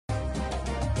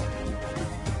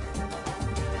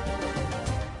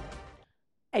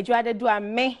Edward do a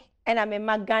me and I'm a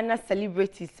Magana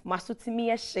celebrities. Masutimi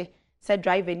yeshe said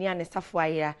driver near and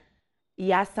Safwaya.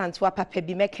 Yasan to a papa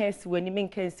be makers when you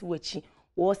make us watching.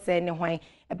 Or say no why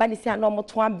a banisia normal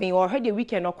twambi or heard the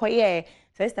weekend or quiet.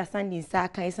 Sister Sandy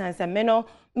Saka is a meno,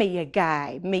 may a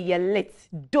guy, may a lit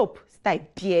dope style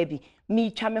baby.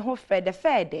 Me chame ho fed the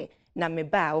fair day, na me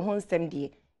ba o hon sem die,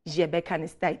 Jebekan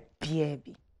style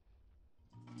baby.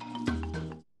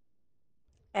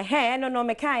 No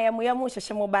mekaya mo ya mo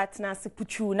hyehye mo bat na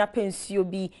sepuchu na pensio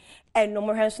bi eno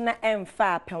mo hwenso na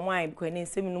emfa penwan because ne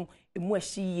nsem no emu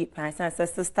ahyi pan san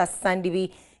sister Sandy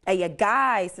bi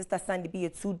guy sister Sandy bi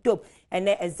too dope and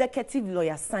executive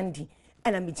lawyer Sandy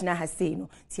and amigina ha say no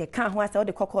tie kan ho asa o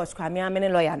de court kwa me amene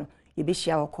lawyer no ye be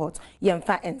hia court ye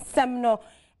mfa ensem no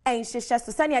enhyehye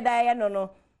so sane da ya no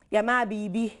ya ma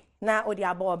bibi na o de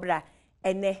abobra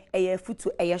ene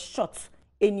futu short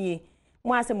enie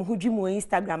mo asem hudwi mo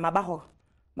Instagram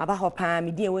mabaho pa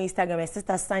me die wo Instagram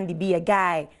sister Sandy be a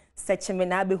guy search me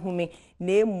na behu me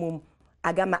na emum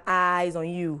I got my eyes on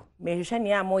you me hwehwe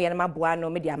ne amo ye na maboa no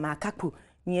me de amakapo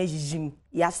ne ajijim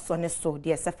ya so ne so de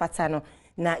sefata no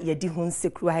na ye di ho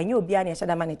nsekru ha nye obi a na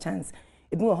hyada ma ne chance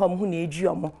ebi wo hom hu na edu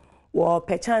omo wo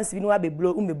per chance bi no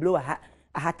abeblo umeblo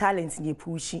aha talent nye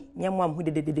pushi nye mo am hu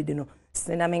de no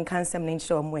sena men kansem ne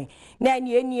nche omo na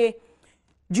enie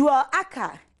juo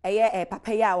aka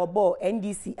papa ya obo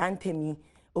NDC anthem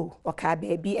oh oka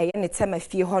baby ne tema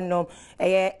fie honom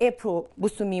April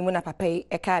busumi mu na papa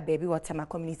eka baby watema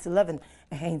community 11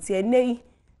 nti enei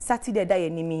Saturday da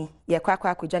yenimi ye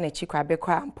kwakwa akogya na chi kwa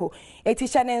bekwa ampo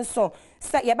etisha ne nso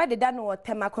ye ba deda no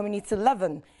watema community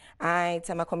 11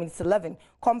 tema community 11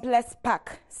 complex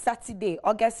park Saturday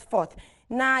August 4th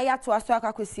na ya to aso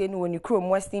akwakosie no woni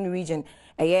krom western region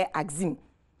Axim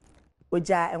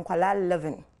oja enkwala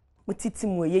 11 mutiti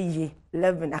mu yeye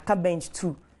 11 aka bench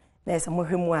 2 na esa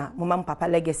mohwemu a mama papa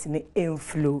legacy ne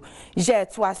inflow je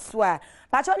to aso a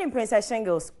patrol princess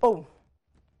shingles oh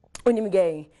onim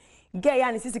gay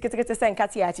ya ne sisi ketekete sen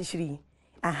kate ya chishiri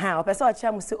aha opese o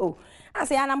chia mu se oh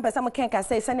ase ya na mpesa mo kenka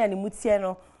se sane ne mutie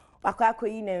no wakwa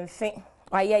akoyi ne mfe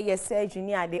waye surgery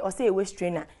ni ade o se waist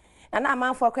trainer na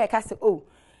amanfo akwa ka se oh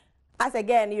as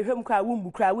again you hwem kwa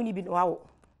wumbu kra wuni bi no wawo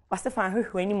wasefa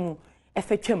hwehwani mu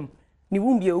efetwam ni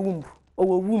wumbi owumbu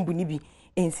owo wumbu ni bi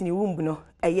ensi ni wumbu no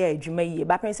adwuma yie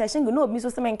ba princess shingo no obi so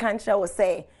se men kantra wo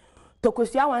se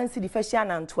tokosua wansi di fashia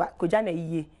na ntoa koja na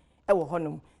yie wo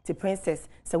honom ti princess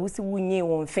se wusi wunye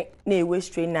won fe na ewe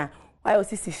strainer why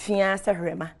osisi fia se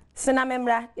hwema sena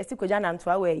memra yesi koja na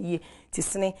ntoa wa yie ti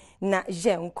sene na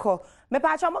je nko me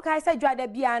pa acho mo kai se dwada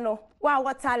bia no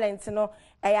wa talent no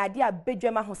ade a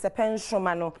bedwam Ahosepe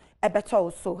nshoma no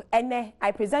ebeto so ene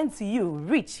I present to you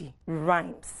Richie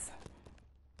Rhymes.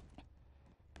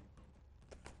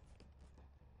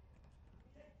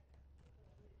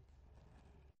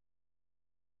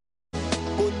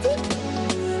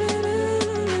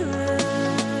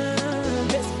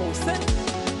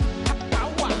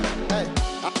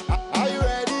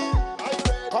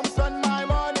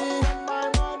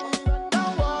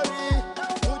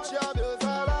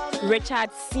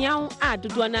 Richard Sian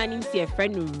Adodwana a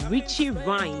friend Richie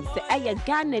Rhymes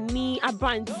Ghana ni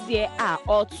abrantie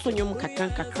sonyom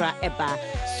kakra eba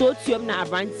so tiom na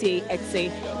abrantie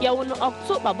ete ya wono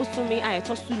October busumi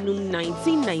sunum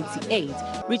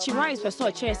 1998 Richie Rhymes for so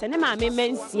chairs and ma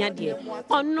mensia de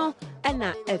ono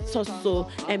ena etoso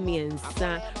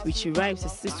emiensa Richie Rhymes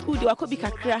is school de wakobi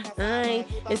kakra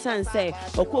esan say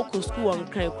okoko school on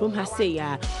kran krom ha say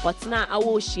ya otna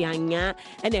awoshi anya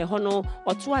ena hono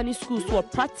otoa ni school so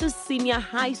practice senior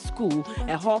high school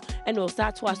ho and o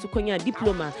start to asokonya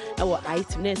diploma our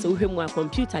itness o hwemu a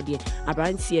computer de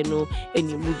abrantie no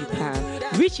eni movie pa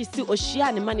Richie still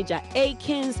oshia ne manager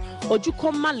Akins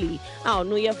Ojuko Mali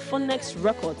no ye Phonex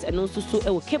Records and also so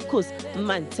e Cape Coast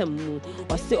mantem mu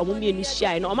o se omo mi enu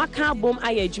shia no o maka bom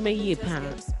aye adwuma yie pa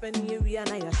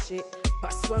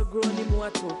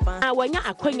wanya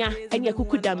akwanya eni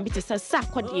akukudam bi te sa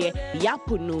akode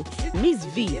yapo no Miss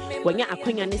V wanya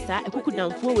akwanya ne sa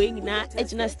akukudamfo we nyina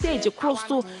agina stage cross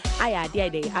to aya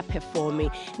de a performing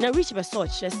na Rich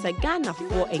Research se Ghana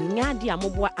for enyade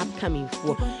amoboa upcoming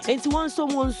for enti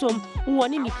wonsom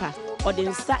woni nipa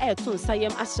odinsa eto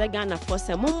nsayem asra Ghana for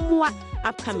se mommoa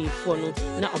upcoming for no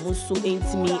na omonso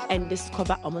entimi and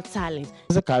discover omo talent.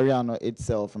 The career no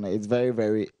itself no it's very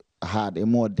very hard a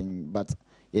more thing but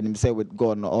in say with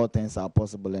God no all things are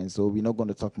possible and so we're not going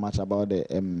to talk much about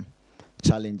the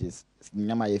challenges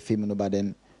but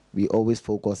then we always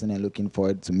focusing and looking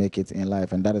forward to make it in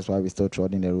life and that is why we still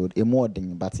trotting the road a more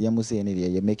thing but you say any day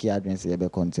you make your advance you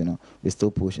continue we still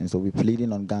pushing so we're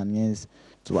pleading on Ghanaians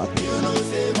to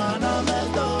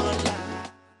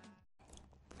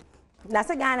na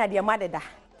se Ghana de madeda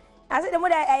na se de mo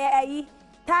da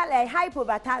talent hype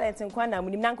over talent nkwana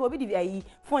munim na nka obi di ayi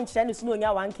phone chere no suno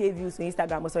nya 1k views on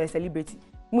Instagram so celebrity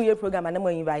mu ye program na mo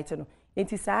invite no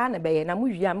enti saa na be ye na mu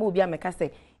wi am obi ameka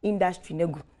say industry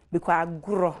negu because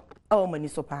agro mani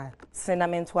so pa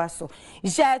senamento aso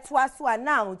jet waso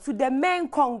now to the main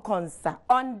concourse.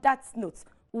 On that note,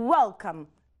 welcome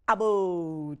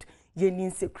aboard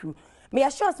Yenin Sekru. Me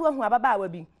assure so hu ababa wa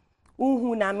bi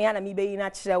unhu na me na me be na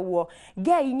kire wo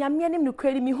girl nyame anem no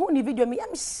kredi me hu ni video me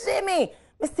am shame me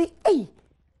say eh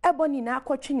eboni na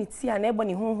akotwe ni ti na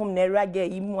eboni honhom na era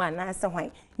girl yi mu ana se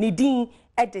hwan ni din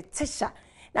e de tisha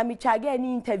na me twa girl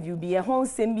ni interview bi e hon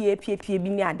sem bi e piepie bi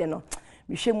ni ade no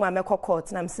me hwe mu amekọ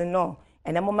court na me say no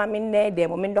ene mo ma me ne de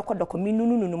mo me ndokọ me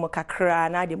nunu mo kakra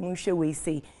na de mo hwe we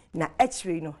say na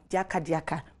echiri no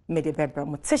diaka me de bebra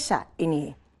mo tisha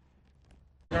eni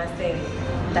na say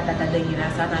da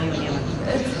yina sana yo ne ma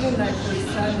it's been like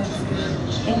this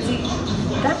and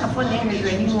that upon the end you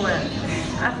anyone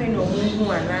after no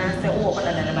mu ana say o ko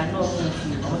da ba no mu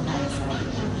o ta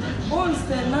once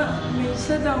na me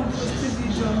said I'm post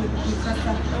video on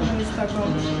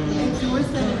Instagram and you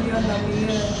send me on that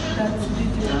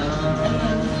video and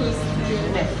I posted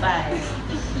the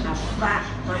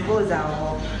 5 my boys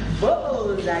are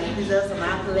you deserve some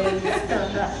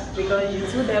accolades because you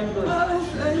too damn good.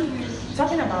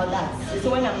 Talking about that,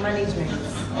 so when your management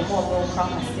or more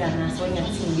capacity and so when your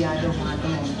team be Adom.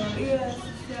 Yes,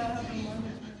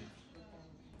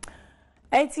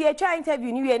 and see a try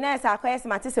interview new nurse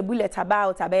acquires a bullet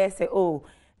about a say oh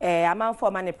a man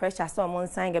for money pressure so on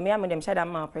sign me am them shada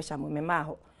man pressure me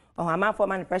maho or a man for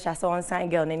money pressure so on sign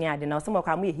girl any other now some of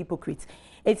them a hypocrite.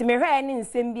 It's me right in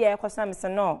same be a custom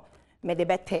no me de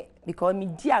better because me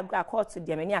dia go court to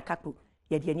the many akapo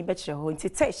ye de ani betre ho nti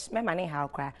tesh me mane ha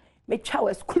kra me twa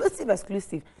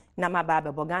exclusive na ma ba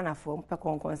be Ghana for pe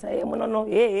konkonsa e mo no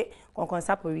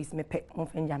konkonsa police me pe mo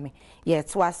fenja me ye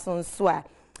to ason so a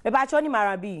me ba cho ni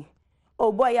marabi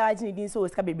oh boy ya ajini din so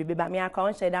ska bebe ba me aka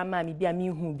on sheda ma me bia me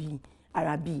hu bi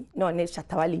arabi no ne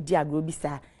shatawale di agro bi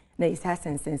sa na isa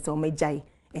sense so me jai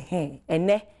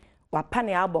ene wa pane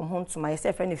album ho to my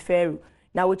self and fair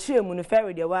na wo chire mu no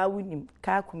fair de wa wunim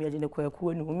ka akumya je ne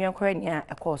kwakuo no mi ankora ne a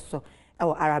ekoso e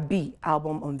wo arabi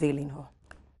album unveiling ho.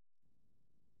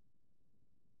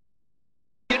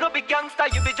 You know be gangster,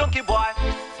 you be junkie boy.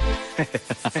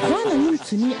 Wana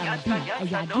ntuni arabi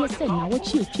ayade se na wo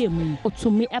chietwe mu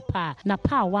otumi epa na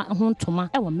pawa ho ntoma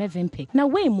e wo mevempe na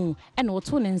we mu e na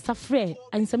oto ne nsa frɛ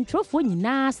ansamtwerɛfo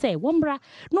nyinaa se wombra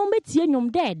no metie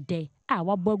nwom dede a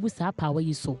wabogu sa pawa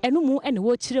yi so enu mu ene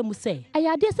wo kire mu se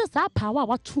ayade se sa pawa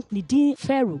watu ni din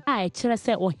Pharaoh a kire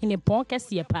se ohene pon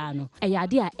kese pa no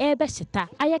ayade a ebe hyeta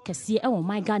aye kese e wo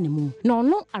my Ghana mu no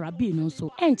no arabi no so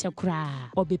enche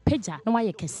kura obepeja na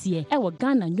waye kese e wo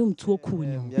Ghana nyum tuo ku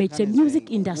no meche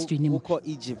music industry ni mu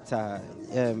Egypt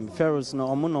Pharaohs no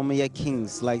omo me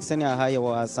kings like senior high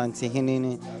wa asante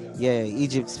hene yeah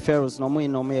Egypt Pharaohs no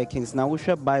me kings na wo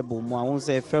hwe Bible mu a won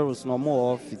say Pharaohs no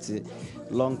mo of it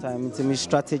long time into me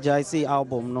strategize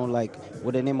album no like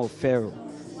with the name of Pharaoh.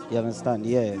 You understand?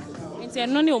 Yeah. It's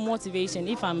no motivation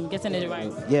if I'm getting it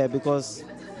right. Yeah, because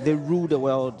they rule the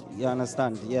world. You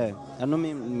understand? Yeah. I know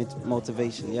me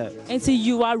motivation. Yeah. And so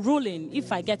you are ruling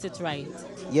if I get it right.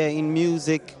 Yeah, in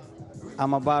music,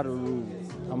 I'm about to rule.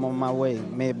 I'm on my way.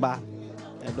 Maybe.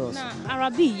 Na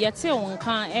arabi yete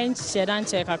onka en shedan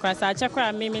check akrasa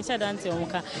chekra me shedan te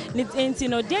onka nti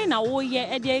no dey na wo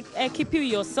ye keep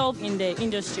yourself in the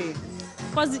industry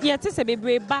because yete se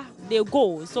bebreba they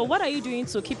go, so what are you doing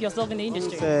to keep yourself in the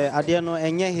industry? Ade no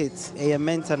enye hit e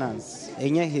maintenance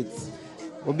enye hit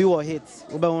obi wo hit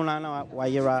obi wona na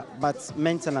wayera but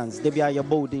maintenance they be your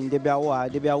building they be wa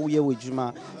they be wo ye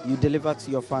wejuma you deliver to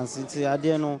your fans nti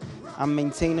ade no I'm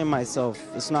maintaining myself.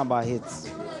 It's not about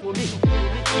hits.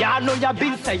 Ya no ya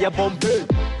bin say ya bombe.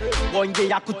 Wonje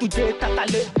ya kutuje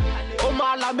tatale. O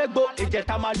ma la megbo eje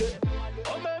tamale.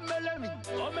 O me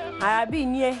Arabi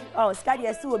nie skadi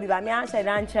esi obi ba me anche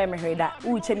dan che me hweda.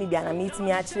 Uche mi bia na meet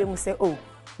me akire mu say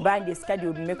brand the skadi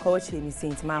obi me call che mi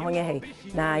saint ma honye he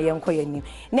na ye nko ye nim.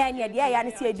 Na ene de ya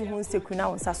ne ti edi hu nseku na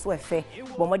wonsa so efe.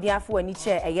 Bomodi afo ani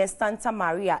che eye Santa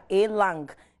Maria A Lang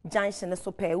Junction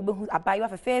so pe ube hu abayo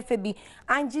afefe bi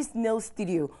Angie's Nail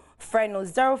Studio Freno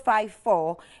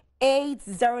 054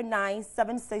 809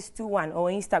 7621 or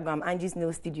Instagram Angie's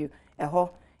Nail Studio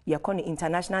eho ye koni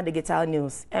international digital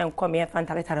news en come here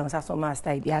fantaleta on so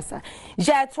master biasa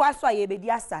je to so ye be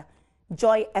diasa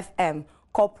Joy FM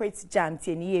corporate jam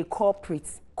tieni ye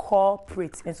corporate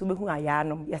en so be hu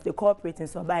ayanom yes the corporate en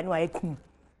so ba no ayekum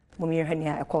mo me hwe ne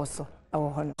akoso ewo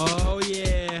ho no oh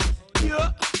yeah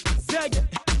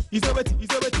He's a wet,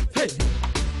 hey.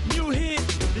 New hit,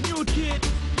 the new kid,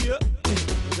 yeah. Hey,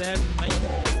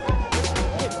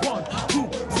 1, 2,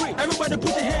 3. Everybody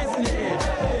put your hands in the air.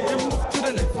 And move to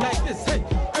the left like this, hey.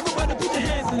 Everybody put your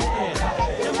hands in the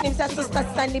air. Name's Sister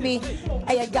Sandy B.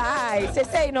 Hey, guys,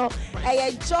 say no.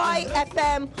 Hey, Joy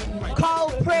FM,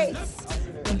 call praise.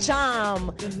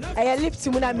 Jam. I live to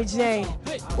Muna Mijay.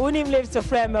 Unim live to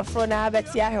frame a front. I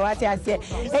bet you what I say.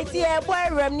 It's a boy,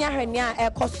 Remnia Henia, a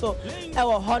coso,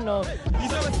 our honor.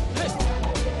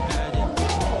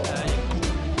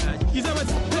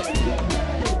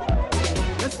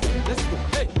 Let's go.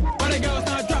 Hey, all the girls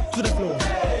now drop to the floor.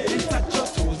 And touch your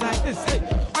toes like this. Hey,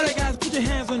 all the guys put your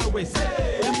hands on the waist.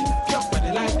 And move your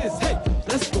body like this. Hey,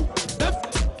 let's go. Left,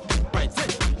 right,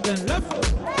 then left,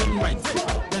 then right,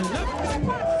 then left.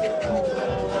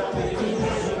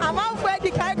 I'm on for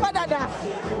the Kaikodada.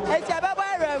 It's a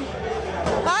baby.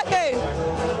 Okay.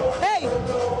 Hey.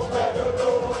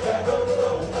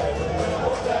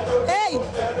 Hey.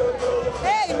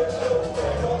 Hey.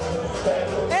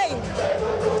 Hey.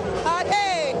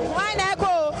 Okay. Why not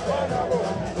go?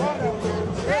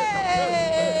 Hey.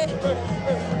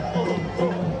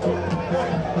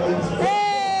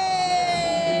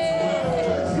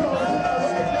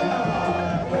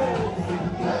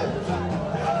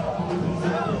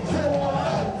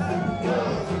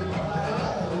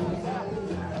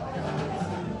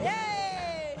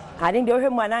 I think the other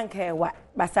one anke what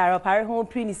basara pare ho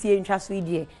prinisi ntwa so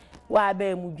die wa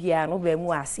ba mu bia no ba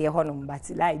mu ase honom but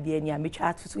live bia ni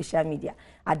ametwa to social media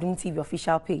Adom TV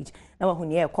official page na wa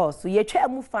huni e call so ye twa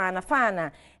mu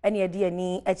fana ene de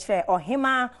ani e kire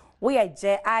ohema we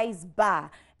je ice bar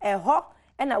ho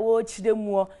na wo chide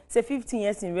mu say 15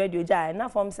 years in radio ja na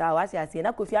form sa wa ase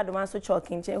na Kofi Adom so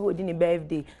choking chen ho di ni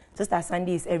birthday Sister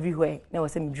Sunday is everywhere na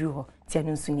was me drew ho tia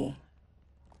no suni.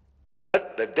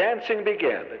 Let the dancing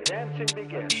begin. The dancing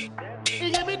begins.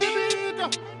 Give me the beat.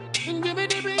 Give me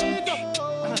the beat.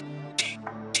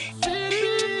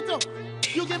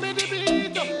 You give me the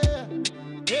beat.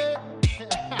 Yeah.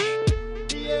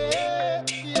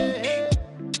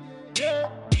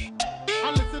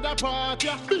 And listen to that part,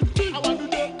 yeah. I want to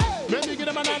do. Let me give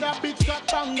them another big shot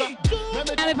banger.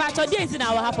 I'm about to dance in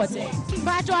our house.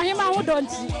 But to him, I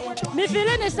don't. Me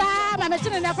feeling is I'm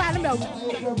machine in the panel.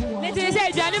 Let me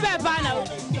say, Johnny Bapano.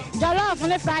 The love from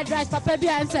the fried rice, Papa B.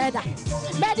 and said that.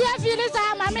 But the feeling is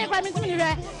I'm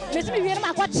Miss me,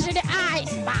 my watch the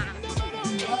eyes.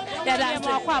 Yeah, I'm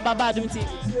a Badwam tea.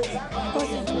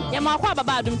 I'm a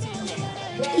Badwam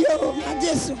tea. Yo,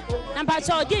 Jesu. I'm about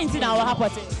to dance in our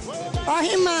house. Oh,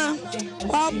 him,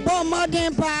 oh, bomb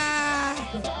modern pa.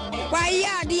 Why,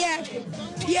 yeah, dear.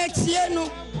 Yes, you know.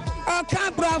 Oh,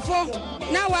 can't bravo.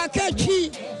 Now I can't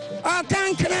cheat. Oh,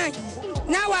 can't cry.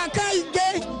 Now I can't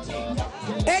get.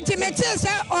 Etimetes,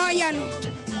 oh, yeah.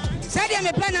 Said I'm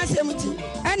a plan as a muti.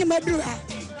 And Madura.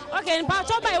 Okay, and part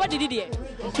of what did you do?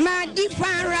 My deep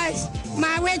fried rice,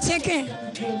 my wet chicken.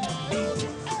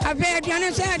 I've heard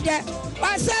you said that.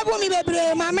 I said, me,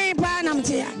 baby, my main plan, I'm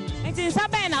here. It's in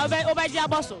Sabana over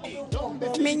Jaboso.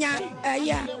 Minya,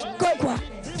 yeah, Cocoa,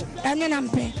 and then I'm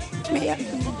paying.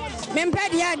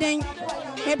 Mempadia,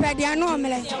 Mempadia,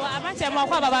 normally.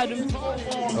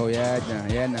 Oh, yeah,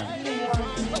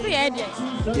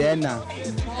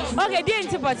 Okay,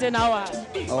 didn't you put an hour?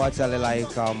 Oh, actually,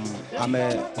 like, I'm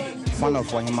a fan of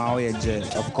him,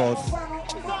 of course.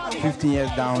 15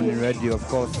 years down in radio, of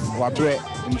course. Wabre,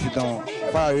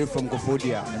 far away from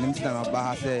Kofodia, and I'm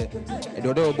saying, I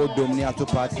don't know about Domini to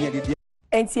party.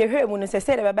 And see her when say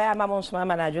the baba mamons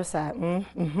mama na josa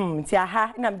ti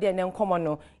aha na mde ne nkomo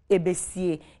no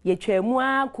ebesie ye twemu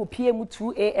a kopie mu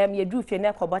 2 am ye du fie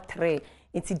na kobo 3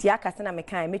 nti dia kase na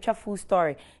mekan metwa full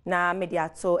story na media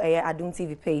to Adom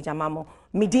TV page amamo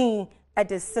midin at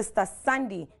the Sister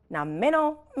Sandy na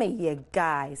meno me ye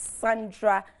guys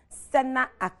Sandra Sena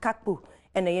Akakpo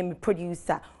and I am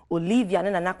producer Olivia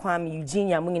na Nakwam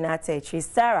Eugenia Mungina Techi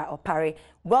Sarah Opare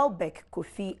Welbeck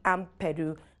Kofi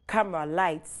Ampedu camera,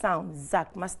 light, sound,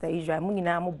 Zach, Master Israel,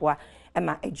 Munina Mubwa,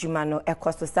 Emma Ejumano,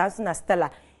 Ecosto Sansuna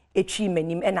Stella, Echi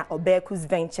Menim, Ena Obekus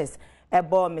Ventures,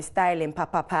 Ebo, me styling,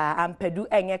 Papa, and Pedu,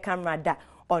 Enge camera da,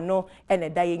 or no, and a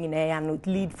dying in a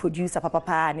lead producer,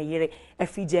 Papa, and a year,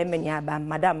 every Germany,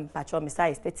 Madame Pacho,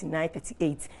 Messiah 39,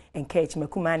 38, and Kate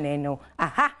Mekuma, no,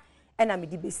 aha, and I'm a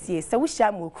DBC, so we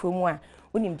shall move Krumwa,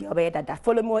 Unim Diobeda,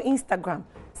 follow me on Instagram,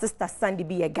 Sister Sandy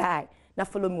be a guy. Now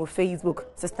follow me on Facebook,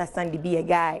 Sister Sandy be a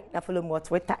guy. Now follow me on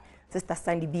Twitter, Sister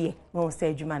Sandy be a no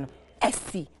say Jumano.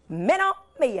 SC Meno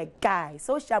me a guy.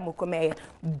 So shamu come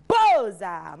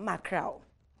Boza macro.